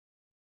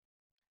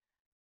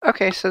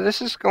Okay, so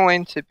this is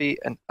going to be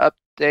an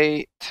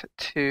update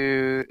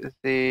to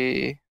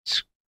the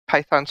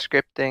Python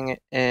scripting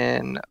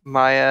in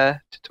Maya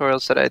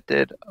tutorials that I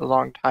did a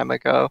long time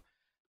ago.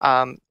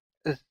 Um,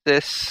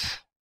 this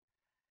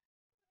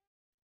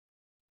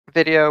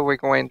video, we're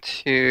going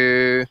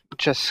to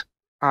just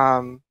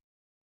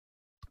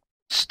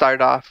start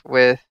off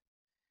with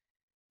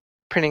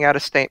printing out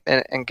a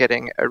statement and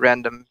getting a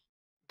random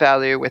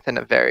value within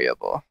a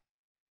variable.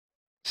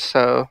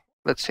 So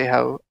let's see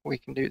how we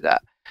can do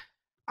that.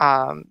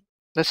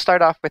 Let's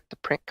start off with the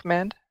print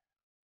command.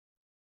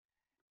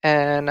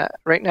 And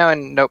right now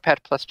in Notepad++,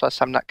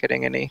 I'm not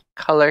getting any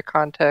color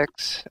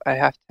context. I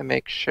have to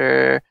make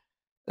sure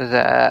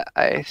that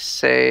I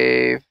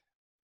save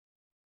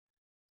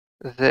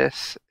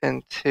this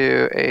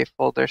into a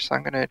folder. So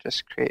I'm going to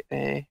just create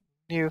a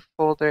new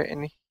folder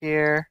in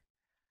here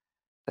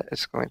that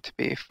is going to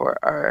be for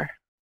our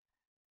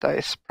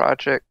dice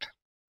project.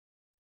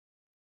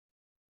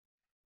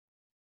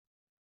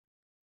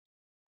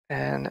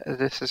 And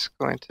this is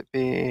going to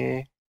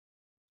be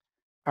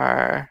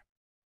our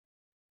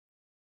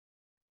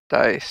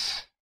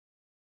dice.py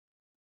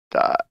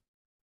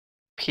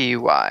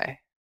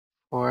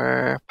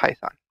for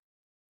Python.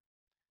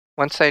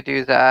 Once I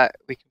do that,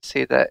 we can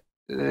see that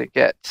it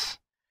gets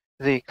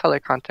the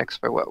color context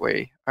for what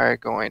we are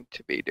going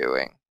to be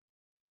doing.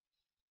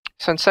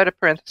 So inside of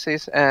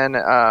parentheses and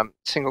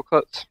single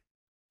quotes,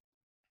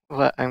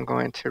 what I'm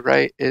going to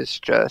write is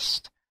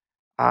just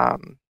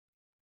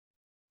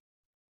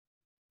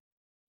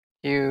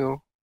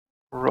you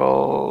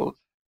rolled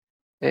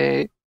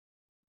a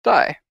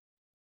die.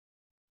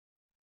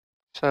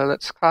 So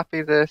let's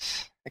copy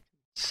this. I can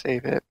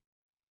save it.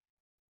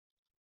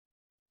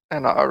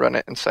 And I'll run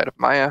it inside of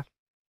Maya.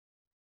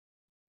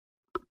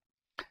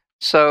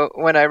 So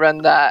when I run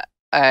that,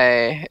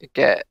 I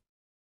get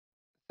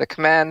the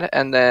command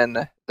and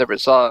then the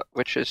result,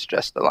 which is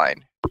just the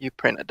line, you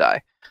print a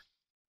die,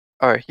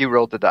 or you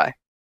rolled a die,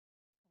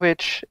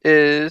 which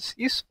is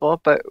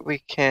useful, but we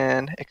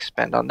can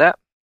expand on that.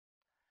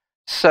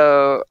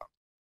 So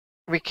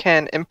we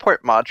can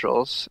import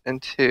modules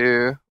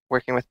into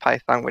working with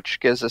Python, which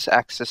gives us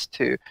access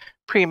to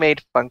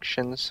pre-made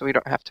functions. So we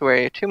don't have to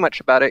worry too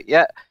much about it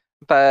yet,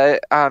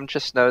 but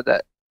just know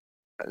that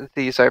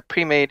these are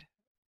pre-made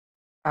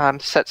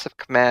sets of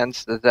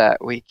commands that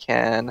we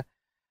can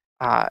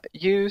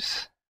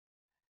use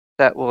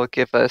that will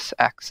give us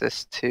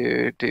access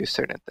to do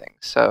certain things.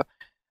 So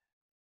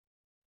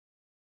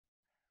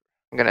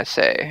I'm going to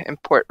say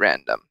import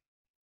random.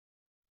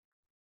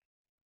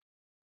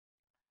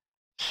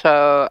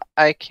 So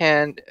I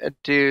can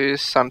do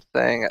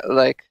something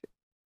like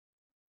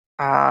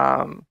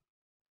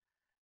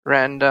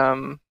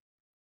random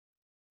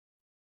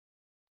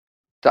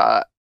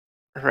dot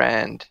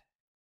rand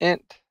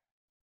int,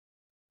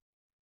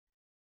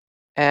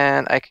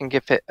 and I can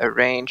give it a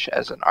range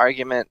as an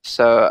argument.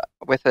 So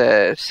with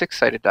a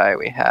 6-sided die,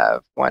 we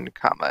have 1,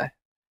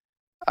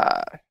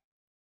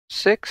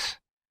 6.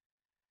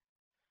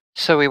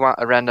 So we want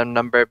a random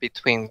number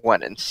between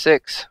 1 and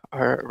 6,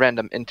 or a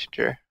random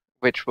integer,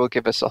 which will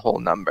give us a whole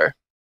number.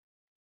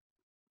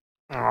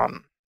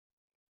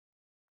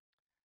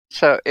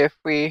 So if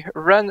we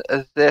run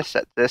this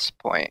at this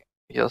point,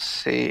 you'll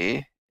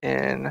see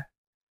in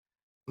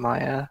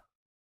Maya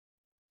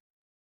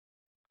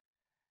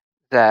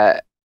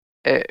that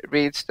it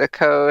reads the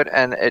code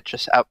and it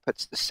just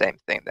outputs the same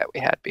thing that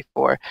we had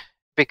before,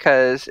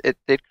 because it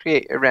did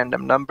create a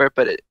random number,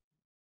 but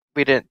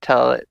we didn't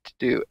tell it to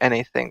do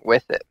anything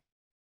with it.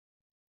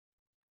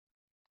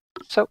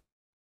 So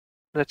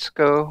let's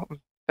go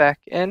back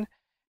in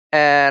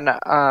and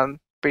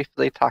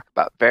briefly talk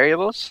about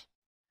variables.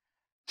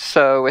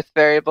 So with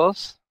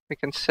variables, we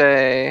can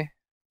say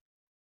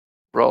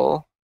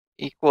roll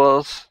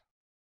equals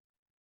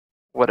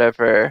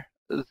whatever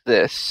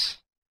this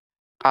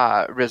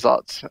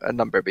results, a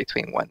number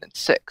between 1 and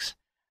 6.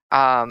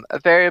 A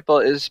variable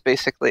is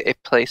basically a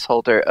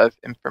placeholder of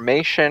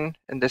information.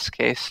 In this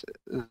case,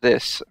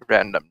 this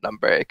random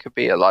number. It could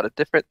be a lot of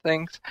different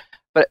things,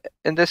 but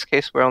in this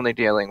case, we're only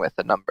dealing with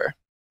a number,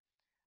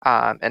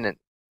 and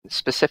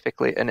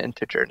specifically an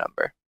integer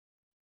number.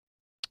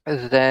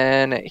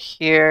 Then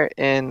here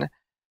in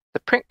the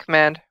print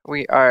command,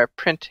 we are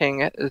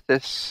printing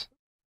this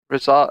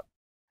result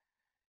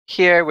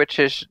here, which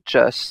is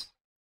just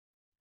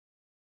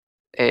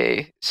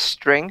a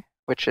string,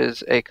 which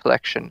is a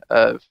collection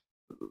of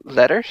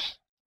letters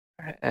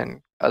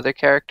and other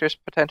characters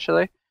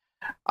potentially.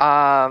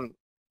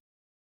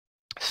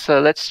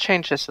 So let's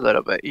change this a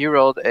little bit. You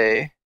rolled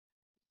a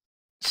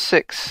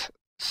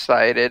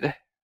 6-sided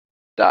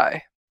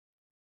die.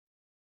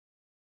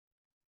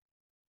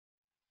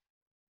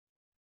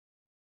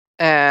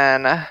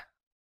 And I'll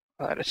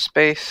add a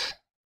space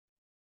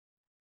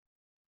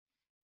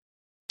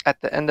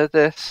at the end of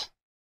this.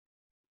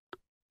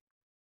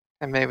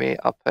 And maybe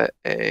I'll put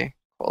a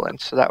colon,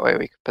 so that way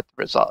we can put the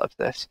result of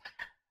this.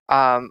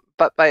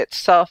 But by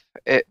itself,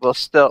 it will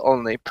still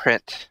only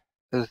print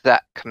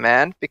that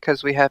command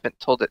because we haven't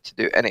told it to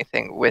do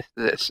anything with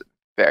this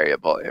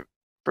variable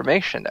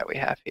information that we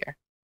have here.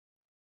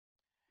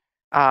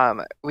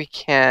 We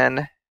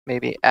can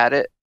maybe add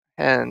it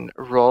and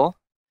roll.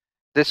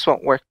 This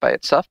won't work by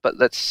itself, but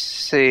let's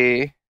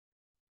see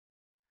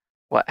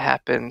what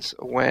happens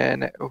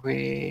when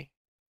we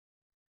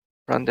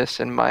run this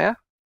in Maya.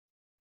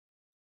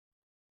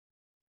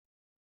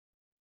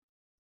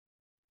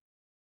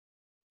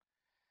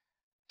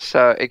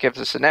 So it gives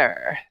us an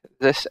error.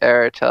 This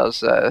error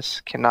tells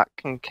us cannot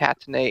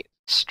concatenate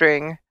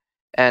string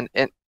and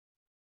int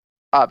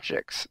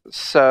objects.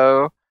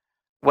 So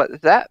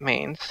what that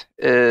means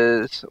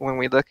is when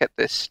we look at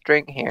this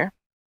string here,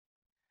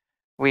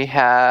 we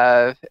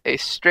have a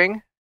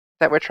string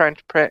that we're trying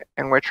to print,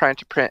 and we're trying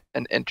to print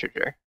an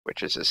integer,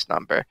 which is this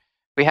number.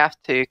 We have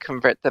to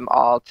convert them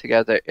all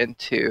together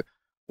into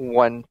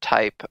one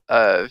type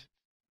of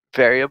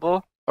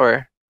variable,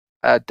 or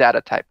a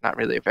data type, not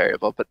really a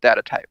variable, but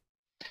data type.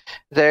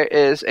 There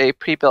is a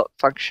pre-built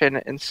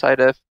function inside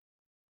of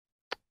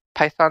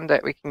Python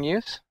that we can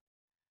use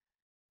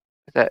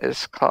that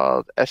is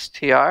called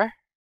str,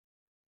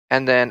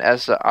 and then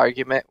as the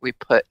argument we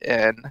put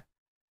in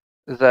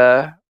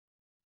the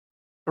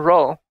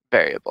roll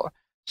variable.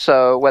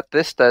 So what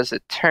this does,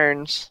 it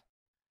turns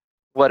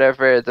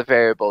whatever the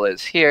variable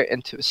is here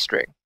into a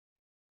string.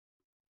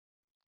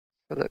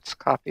 So let's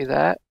copy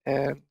that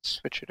and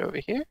switch it over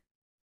here.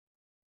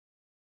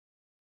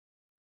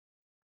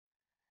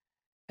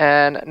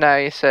 And now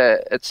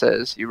it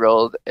says you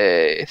rolled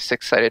a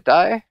 6-sided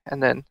die,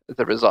 and then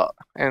the result.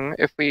 And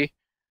if we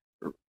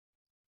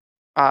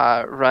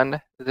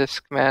run this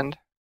command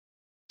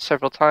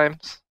several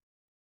times,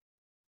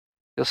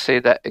 you'll see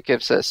that it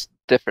gives us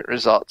different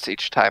results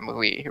each time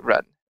we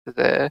run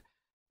the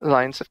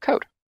lines of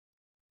code.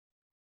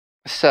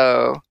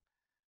 So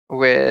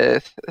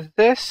with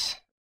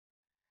this,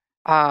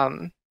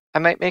 I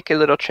might make a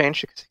little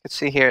change because you can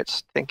see here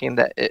it's thinking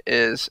that it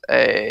is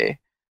a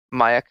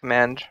Maya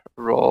command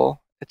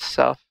roll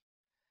itself.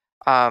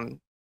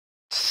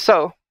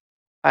 So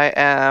I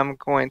am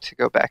going to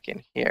go back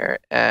in here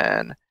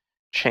and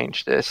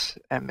change this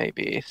and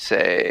maybe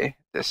say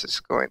this is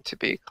going to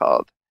be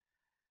called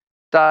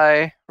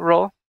die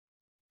roll.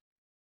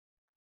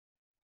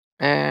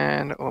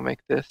 And we'll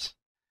make this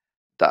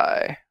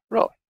die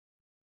roll.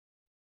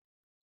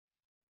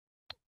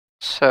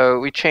 So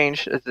we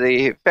changed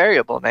the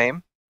variable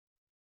name,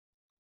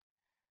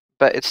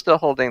 but it's still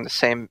holding the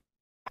same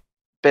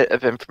bit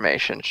of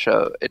information,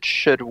 so it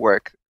should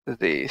work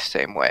the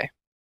same way.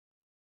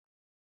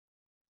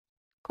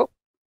 Cool.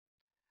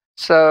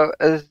 So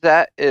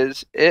that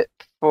is it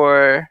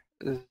for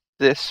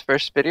this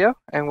first video,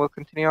 and we'll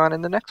continue on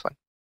in the next one.